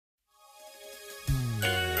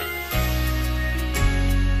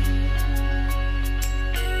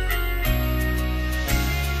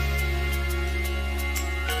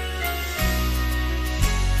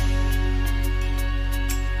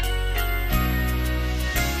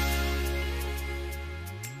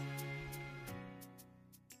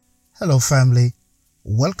Hello, family.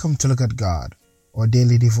 Welcome to Look at God, our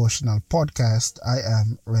daily devotional podcast. I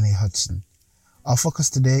am Rennie Hudson. Our focus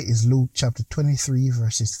today is Luke chapter 23,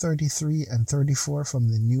 verses 33 and 34 from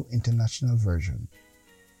the New International Version.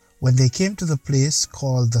 When they came to the place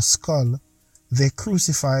called the Skull, they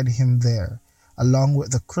crucified him there, along with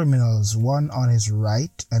the criminals, one on his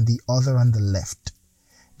right and the other on the left.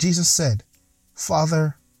 Jesus said,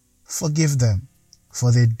 "Father, forgive them,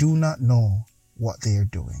 for they do not know what they are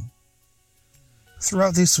doing."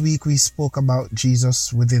 Throughout this week, we spoke about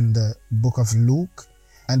Jesus within the book of Luke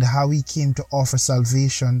and how he came to offer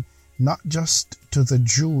salvation not just to the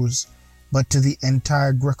Jews, but to the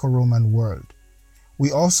entire Greco-Roman world.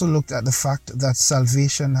 We also looked at the fact that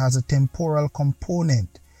salvation has a temporal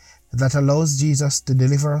component that allows Jesus to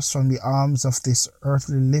deliver us from the arms of this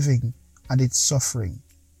earthly living and its suffering.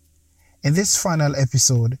 In this final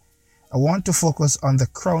episode, I want to focus on the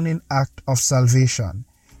crowning act of salvation,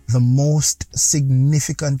 the most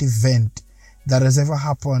significant event that has ever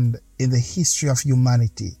happened in the history of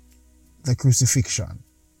humanity, the crucifixion.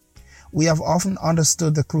 We have often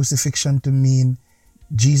understood the crucifixion to mean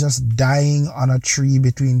Jesus dying on a tree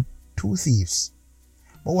between two thieves.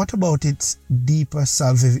 But what about its deeper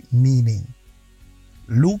salvific meaning?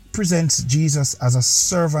 Luke presents Jesus as a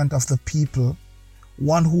servant of the people,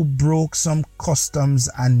 one who broke some customs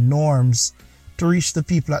and norms to reach the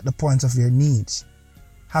people at the point of their needs.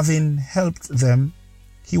 Having helped them,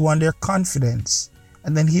 he won their confidence,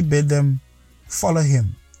 and then he bid them follow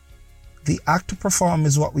him. The act to perform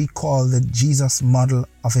is what we call the Jesus model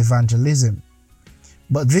of evangelism.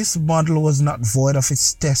 But this model was not void of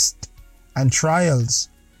its tests and trials,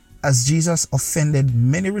 as Jesus offended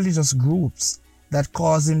many religious groups that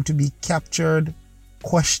caused him to be captured,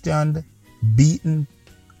 questioned, beaten,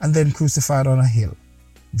 and then crucified on a hill.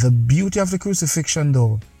 The beauty of the crucifixion,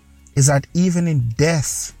 though, is that even in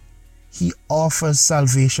death, he offers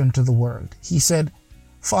salvation to the world. He said,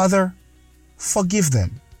 "Father, forgive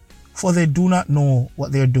them, for they do not know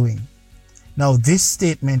what they are doing." Now, this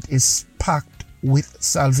statement is packed with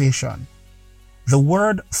salvation. The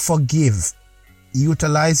word forgive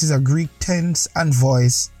utilizes a Greek tense and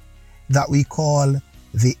voice that we call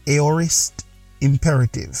the aorist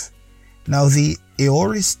imperative. Now, the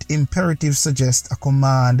aorist imperative suggests a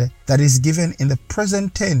command that is given in the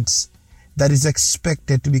present tense that is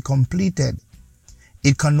expected to be completed.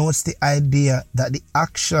 It connotes the idea that the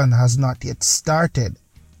action has not yet started.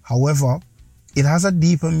 However, it has a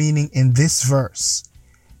deeper meaning in this verse.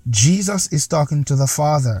 Jesus is talking to the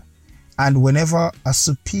Father, and whenever a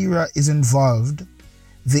superior is involved,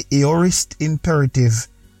 the aorist imperative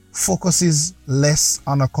focuses less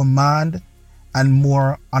on a command and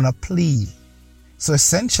more on a plea. So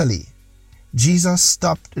essentially, Jesus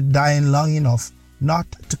stopped dying long enough not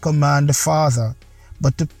to command the Father,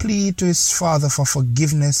 but to plead to his Father for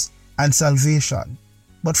forgiveness and salvation.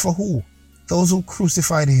 But for who? Those who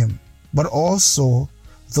crucified him, but also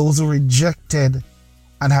those who rejected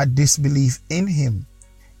and had disbelief in him.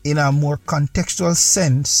 In a more contextual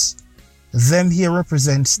sense, them here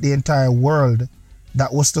represents the entire world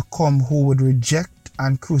that was to come who would reject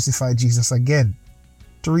and crucify Jesus again.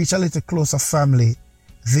 To reach a little closer, family,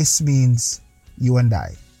 this means you and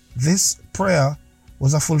I. This prayer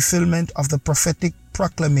was a fulfillment of the prophetic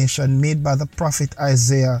proclamation made by the prophet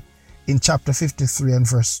Isaiah in chapter 53 and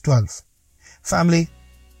verse 12. Family,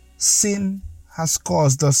 sin has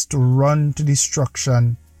caused us to run to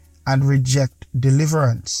destruction and reject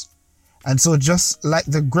deliverance. And so just like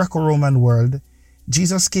the Greco-Roman world,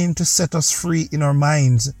 Jesus came to set us free in our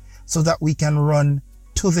minds so that we can run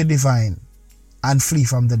to the divine and flee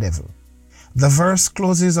from the devil. The verse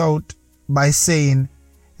closes out by saying,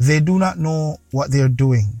 "They do not know what they are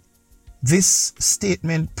doing." This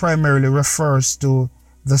statement primarily refers to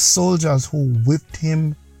the soldiers who whipped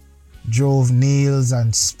him, drove nails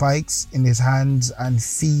and spikes in his hands and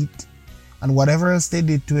feet, and whatever else they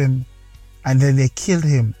did to him, and then they killed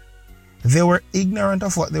him. They were ignorant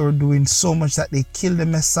of what they were doing so much that they killed the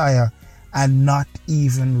Messiah and not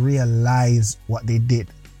even realize what they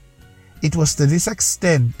did. It was to this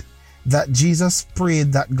extent that Jesus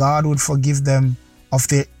prayed that God would forgive them of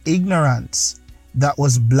their ignorance that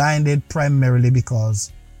was blinded primarily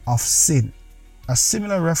because of sin. A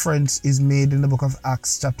similar reference is made in the book of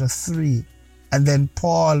Acts chapter 3, and then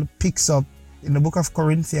Paul picks up in the book of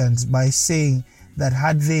Corinthians by saying that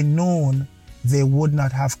had they known, they would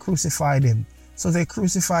not have crucified him. So they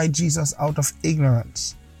crucified Jesus out of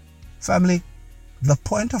ignorance. Family, the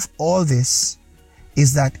point of all this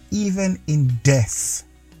is that even in death,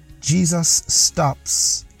 Jesus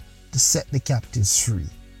stops to set the captives free.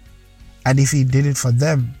 And if he did it for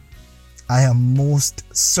them, I am most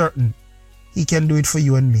certain He can do it for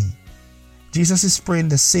you and me. Jesus is praying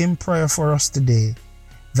the same prayer for us today,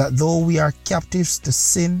 that though we are captives to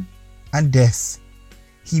sin and death,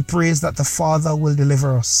 He prays that the Father will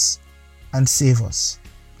deliver us and save us.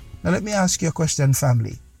 Now let me ask you a question,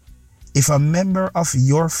 family. If a member of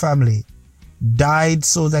your family died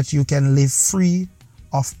so that you can live free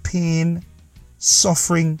of pain,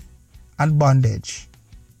 suffering, and bondage,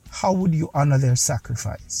 how would you honor their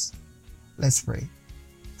sacrifice? Let's pray.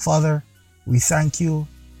 Father, we thank you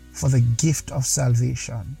for the gift of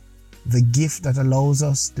salvation, the gift that allows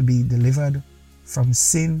us to be delivered from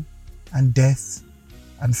sin and death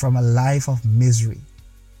and from a life of misery.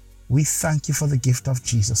 We thank you for the gift of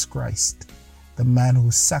Jesus Christ, the man who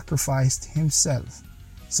sacrificed himself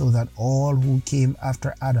so that all who came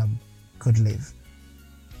after Adam could live.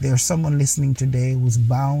 There's someone listening today who's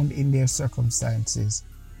bound in their circumstances.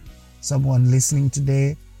 Someone listening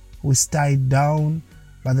today who is tied down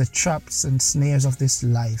by the traps and snares of this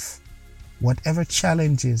life. Whatever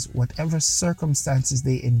challenges, whatever circumstances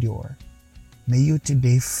they endure, may you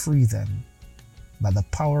today free them by the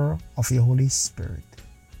power of your Holy Spirit.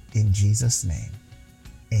 In Jesus' name,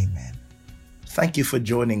 amen. Thank you for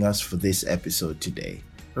joining us for this episode today.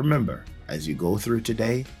 Remember, as you go through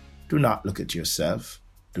today, do not look at yourself.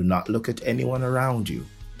 Do not look at anyone around you.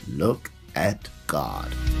 Look at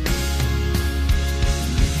God.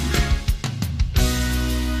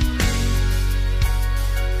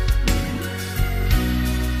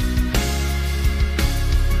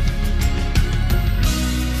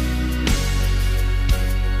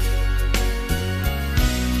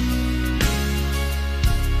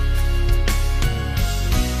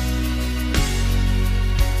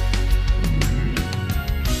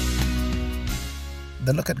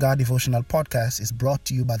 The Look at God devotional podcast is brought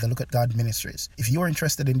to you by the Look at God Ministries. If you're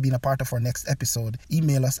interested in being a part of our next episode,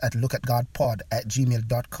 email us at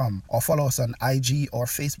lookatgodpod@gmail.com or follow us on IG or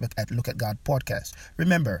Facebook at Look at God Podcast.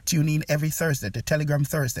 Remember, tune in every Thursday to Telegram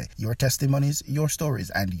Thursday. Your testimonies, your stories,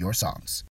 and your songs.